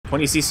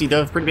20 CC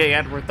Dove, pretty big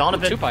ad for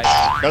Donovan. Two pipes.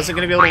 Doesn't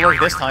gonna be able to work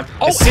this time.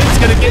 Oh, Sin's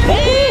gonna get.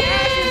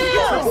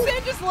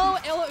 Sin just low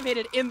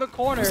elevated in the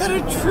corner. Is that a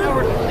true?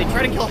 Howard, they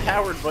try to kill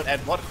Howard, but at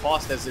what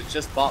cost? As it's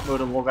just bot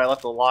mode and one guy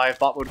left alive.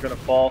 Bot mode gonna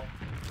fall,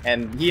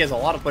 and he has a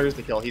lot of players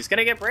to kill. He's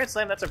gonna get Brand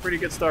Slam. That's a pretty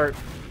good start.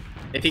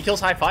 If he kills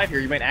high 5 here,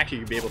 you might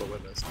actually be able to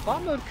win this.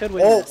 Bot mode could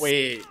win this. Oh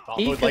wait,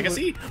 bot mode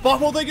legacy. Bot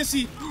mode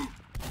legacy.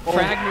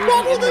 Frag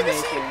movie in the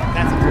making.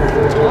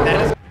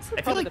 That is.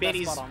 I feel like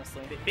Bady's someone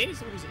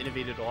who's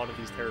innovated a lot of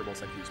these terrible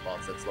secondary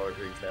spots that slower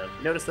greens have.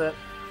 You notice that?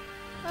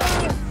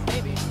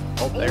 Maybe.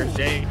 Oh, there's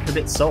Jay. Because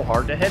it's so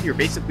hard to head, you're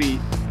basically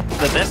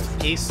the best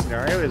case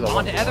scenario is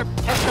on to other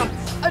head jump.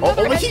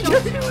 Another head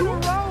jump 2 in a row.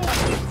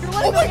 You're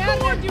letting the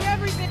Adler do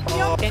everything.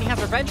 And he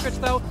has revenge grits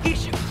though. He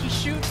shoots.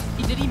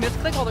 Did he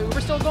misclick while the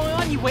Uber's still going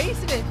on? He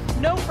wasted it.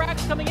 No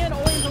frags coming in.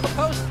 Only until the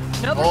post.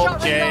 Another shot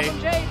right now from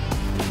Jay.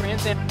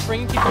 Branson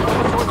bringing people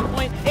towards the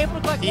point. Able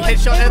to collect he one.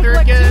 Headshot Heather 2.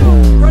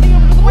 again. Running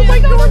over to the point. Oh my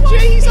god,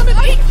 Jay, he's on an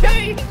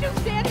 8K. He's just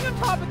standing on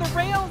top of the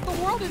rails. The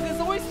world is his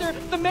oyster.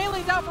 The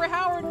melee's out for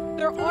Howard.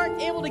 They aren't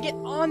able to get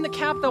on the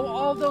cap though.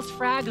 All those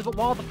frags, but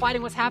while the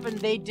fighting was happening,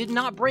 they did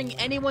not bring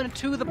anyone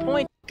to the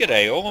point.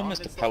 G'day all,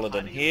 Mr.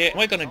 Paladin here.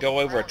 We're gonna go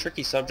over a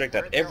tricky subject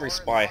that every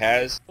spy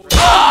has.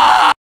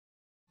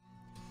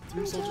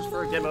 3 soldiers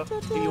for a demo.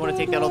 If you want to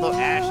take that, although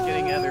Ash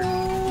getting Heather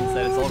means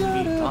that it's all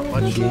gonna be not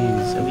much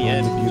in the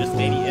end. Just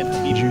Banny and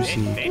Habib.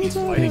 Banny's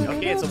fighting.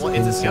 Okay, it's a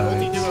scout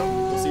multi duo.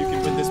 We'll see who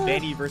can win this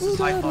Banny versus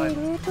high 5.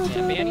 Yeah,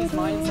 Banny's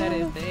mindset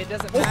is that it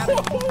doesn't matter.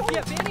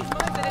 Yeah, Banny's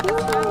mindset it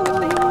doesn't matter that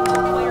they are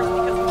players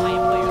because of my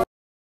players.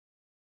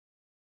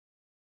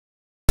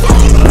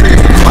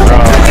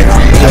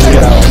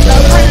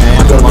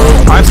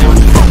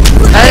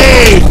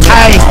 Hey! Oh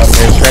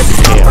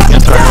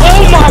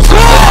my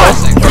god!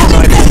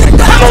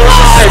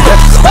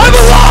 I'm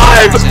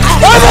alive!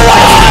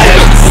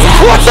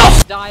 What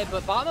the? Die,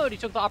 but bot mode, he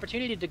took the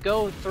opportunity to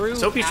go through.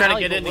 Soapy's trying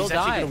to get in. He's He's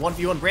actually going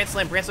to 1v1 Brand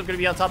Slam. Brand Slam going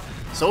to be on top.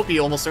 Soapy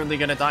almost certainly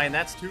going to die, and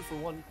that's 2 for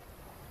 1.